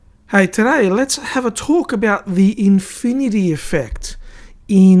Hey, today let's have a talk about the infinity effect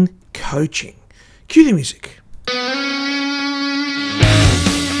in coaching. Cue the music.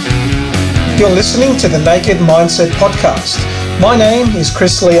 You're listening to the Naked Mindset Podcast. My name is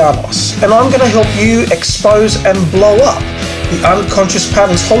Chris Lianos, and I'm going to help you expose and blow up the unconscious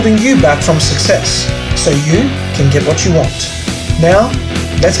patterns holding you back from success so you can get what you want. Now,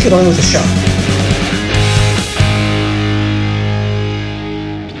 let's get on with the show.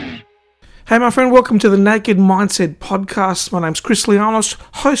 Hey, my friend, welcome to the Naked Mindset Podcast. My name's Chris Lianos,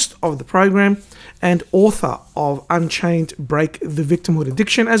 host of the program and author of Unchained: Break the Victimhood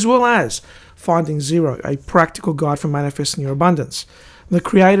Addiction, as well as Finding Zero, a practical guide for manifesting your abundance. I'm the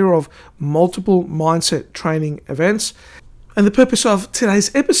creator of multiple mindset training events. And the purpose of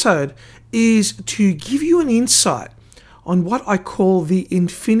today's episode is to give you an insight on what I call the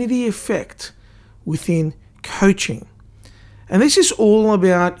infinity effect within coaching. And this is all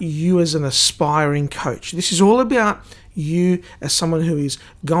about you as an aspiring coach. This is all about you as someone who is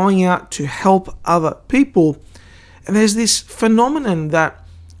going out to help other people. And there's this phenomenon that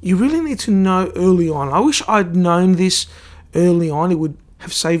you really need to know early on. I wish I'd known this early on. It would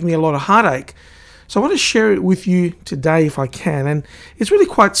have saved me a lot of heartache. So I want to share it with you today if I can. And it's really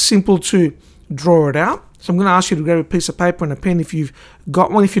quite simple to draw it out. So I'm going to ask you to grab a piece of paper and a pen if you've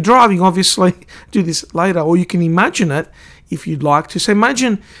got one. If you're driving, obviously, do this later. Or you can imagine it if you'd like to. So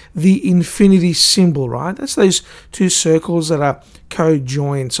imagine the infinity symbol, right? That's those two circles that are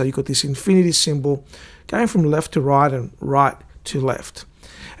co-joined. So you've got this infinity symbol going from left to right and right to left.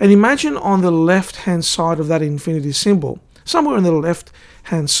 And imagine on the left-hand side of that infinity symbol, somewhere on the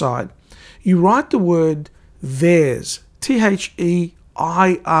left-hand side, you write the word theirs, Theirs,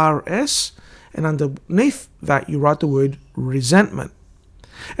 and underneath that you write the word resentment.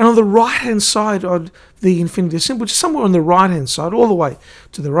 And on the right-hand side of the infinity symbol, just somewhere on the right-hand side, all the way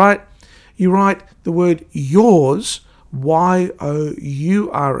to the right, you write the word yours, Yours,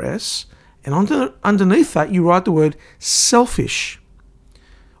 and underneath that you write the word selfish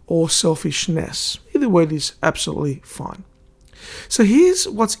or selfishness. Either word is absolutely fine. So here's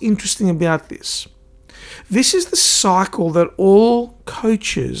what's interesting about this. This is the cycle that all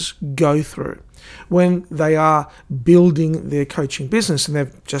coaches go through when they are building their coaching business and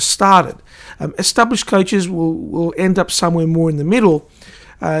they've just started. Established coaches will end up somewhere more in the middle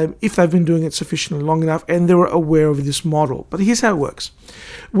if they've been doing it sufficiently long enough and they're aware of this model. But here's how it works.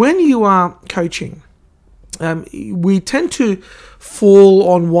 When you are coaching, we tend to fall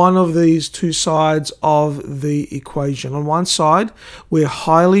on one of these two sides of the equation. On one side, we're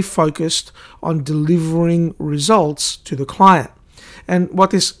highly focused on delivering results to the client. And what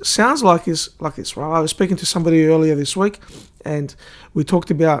this sounds like is like this, right? I was speaking to somebody earlier this week and we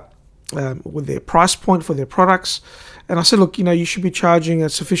talked about with their price point for their products. And I said, look, you should be charging a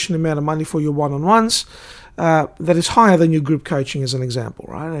sufficient amount of money for your one-on-ones that is higher than your group coaching, as an example,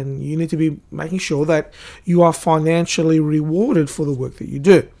 right? And you need to be making sure that you are financially rewarded for the work that you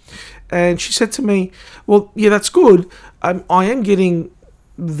do. And she said to me, well, yeah, that's good. I am getting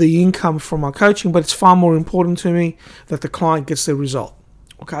the income from my coaching, but it's far more important to me that the client gets the result.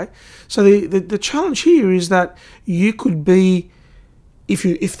 Okay? So the challenge here is that you could be,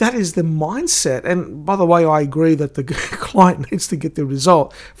 if that is the mindset, and by the way, I agree that the client needs to get the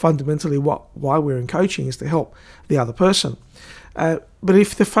result. Fundamentally, why we're in coaching is to help the other person. But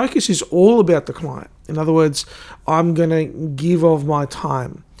if the focus is all about the client, in other words, I'm going to give of my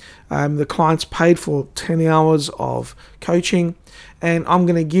time. The client's paid for 10 hours of coaching, and I'm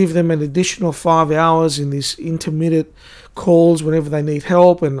going to give them an additional 5 hours in this intermittent calls whenever they need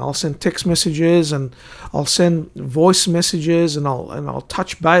help, and I'll send text messages and I'll send voice messages and I'll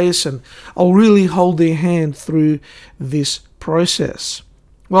touch base and I'll really hold their hand through this process.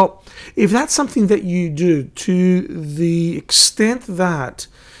 Well, if that's something that you do to the extent that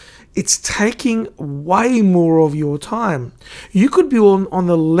it's taking way more of your time, you could be on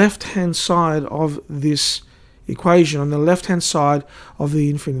the left-hand side of this equation, on the left-hand side of the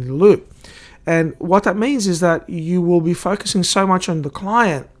infinity loop. And what that means is that you will be focusing so much on the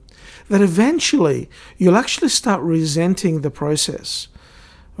client that eventually you'll actually start resenting the process.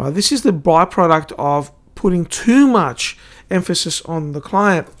 Right? This is the byproduct of putting too much emphasis on the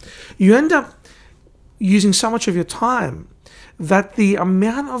client. You end up using so much of your time that the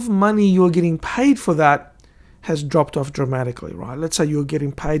amount of money you're getting paid for that has dropped off dramatically, right? Let's say you're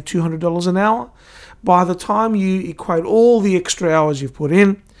getting paid $200 an hour. By the time you equate all the extra hours you've put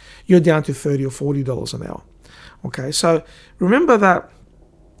in, you're down to $30 or $40 an hour. Okay, so remember that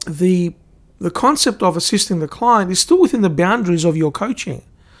the concept of assisting the client is still within the boundaries of your coaching.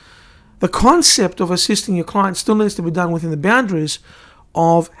 The concept of assisting your client still needs to be done within the boundaries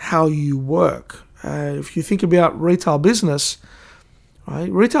of how you work. If you think about retail business,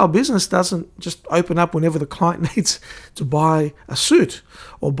 right? Retail business doesn't just open up whenever the client needs to buy a suit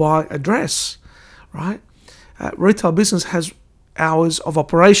or buy a dress, right? Retail business has hours of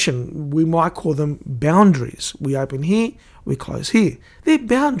operation. We might call them boundaries. We open here, we close here. They're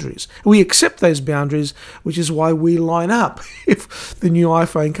boundaries. We accept those boundaries, which is why we line up. If the new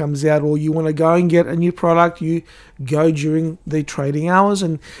iPhone comes out or you want to go and get a new product, you go during the trading hours.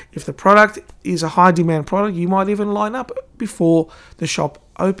 And if the product is a high demand product, you might even line up before the shop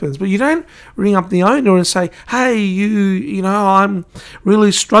opens. But you don't ring up the owner and say, hey, you know, I'm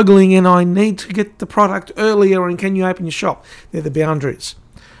really struggling and I need to get the product earlier and can you open your shop? They're the boundaries.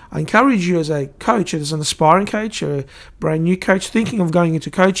 I encourage you as a coach, as an aspiring coach, a brand new coach, thinking of going into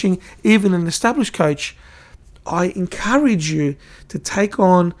coaching, even an established coach, I encourage you to take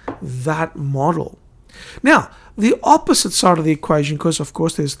on that model. Now, the opposite side of the equation, because of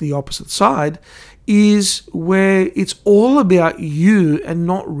course there's the opposite side, is where it's all about you and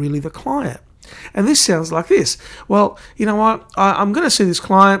not really the client. And this sounds like this. Well, you know what? I'm going to see this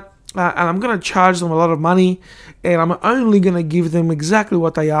client and I'm going to charge them a lot of money and I'm only going to give them exactly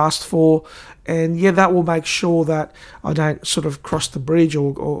what they asked for. And yeah, that will make sure that I don't sort of cross the bridge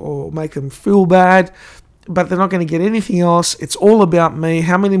or make them feel bad. But they're not going to get anything else. It's all about me.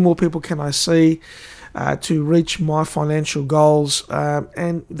 How many more people can I see to reach my financial goals?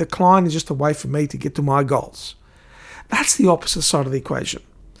 And the client is just a way for me to get to my goals. That's the opposite side of the equation,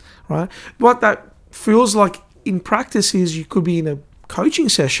 right? What that feels like in practice is you could be in a coaching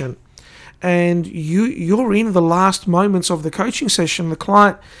session and you're in the last moments of the coaching session. The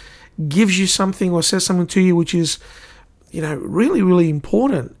client gives you something or says something to you which is, you know, really, really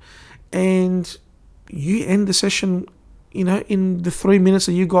important. And you end the session, you know, in the 3 minutes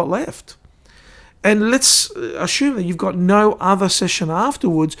that you got left. And let's assume that you've got no other session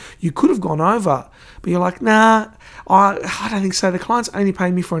afterwards. You could have gone over, but you're like, nah, I don't think so. The client's only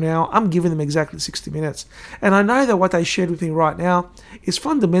paying me for an hour. I'm giving them exactly 60 minutes. And I know that what they shared with me right now is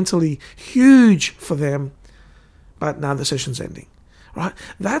fundamentally huge for them, but now the session's ending, right?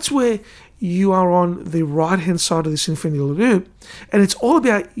 That's where you are on the right-hand side of this infinity loop, and it's all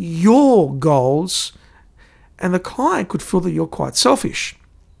about your goals, and the client could feel that you're quite selfish.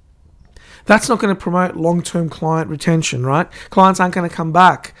 That's not going to promote long-term client retention, right? Clients aren't going to come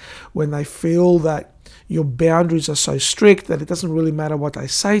back when they feel that your boundaries are so strict that it doesn't really matter what they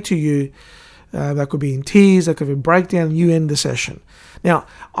say to you. That could be in tears, that could be a breakdown, and you end the session. Now,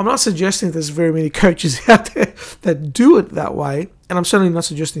 I'm not suggesting there's very many coaches out there that do it that way, and I'm certainly not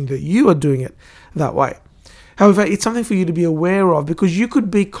suggesting that you are doing it that way. However, it's something for you to be aware of because you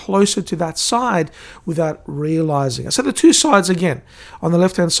could be closer to that side without realizing it. So the two sides again. On the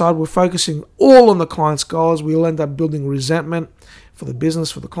left-hand side, we're focusing all on the client's goals. We'll end up building resentment for the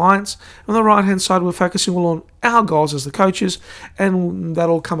business, for the clients. On the right-hand side, we're focusing all on our goals as the coaches, and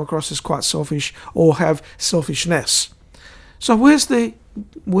that'll come across as quite selfish or have selfishness. So where's the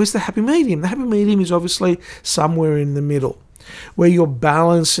happy medium? The happy medium is obviously somewhere in the middle, where you're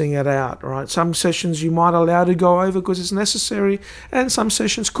balancing it out, right? Some sessions you might allow to go over because it's necessary, and some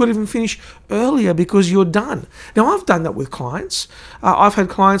sessions could even finish earlier because you're done. Now, I've done that with clients. I've had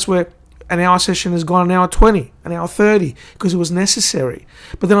clients where an hour session has gone an hour 20, an hour 30 because it was necessary.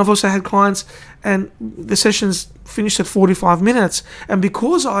 But then I've also had clients and the sessions finished at 45 minutes. And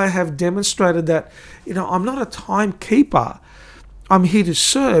because I have demonstrated that, you know, I'm not a timekeeper, I'm here to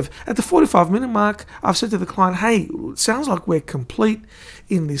serve. At the 45-minute mark, I've said to the client, hey, it sounds like we're complete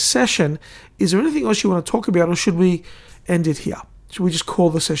in this session. Is there anything else you want to talk about, or should we end it here? Should we just call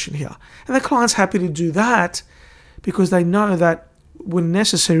the session here? And the client's happy to do that because they know that when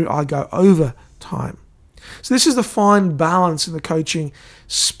necessary, I go over time. So this is the fine balance in the coaching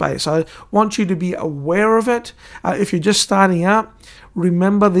space. I want you to be aware of it. If you're just starting out,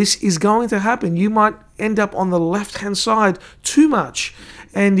 remember this is going to happen. You might end up on the left-hand side too much.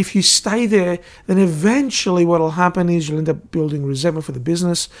 And if you stay there, then eventually what will happen is you'll end up building resentment for the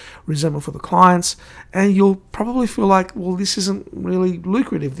business, resentment for the clients, and you'll probably feel like, well, this isn't really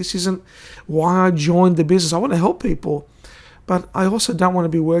lucrative. This isn't why I joined the business. I want to help people, but I also don't want to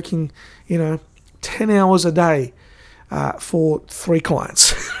be working, 10 hours a day for 3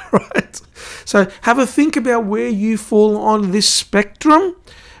 clients, right? So have a think about where you fall on this spectrum.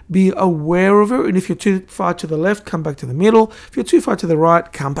 Be aware of it, and if you're too far to the left, come back to the middle. If you're too far to the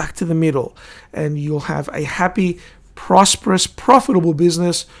right, come back to the middle, and you'll have a happy, prosperous, profitable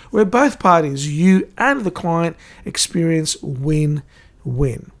business where both parties, you and the client, experience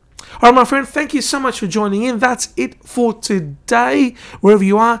win-win. All right, my friend, thank you so much for joining in. That's it for today. Wherever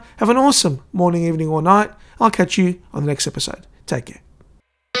you are, have an awesome morning, evening, or night. I'll catch you on the next episode. Take care.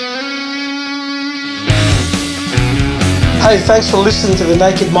 Hey, thanks for listening to the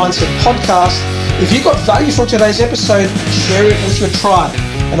Naked Mindset podcast. If you got value from today's episode, share it with your tribe.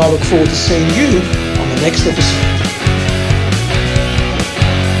 And I look forward to seeing you on the next episode.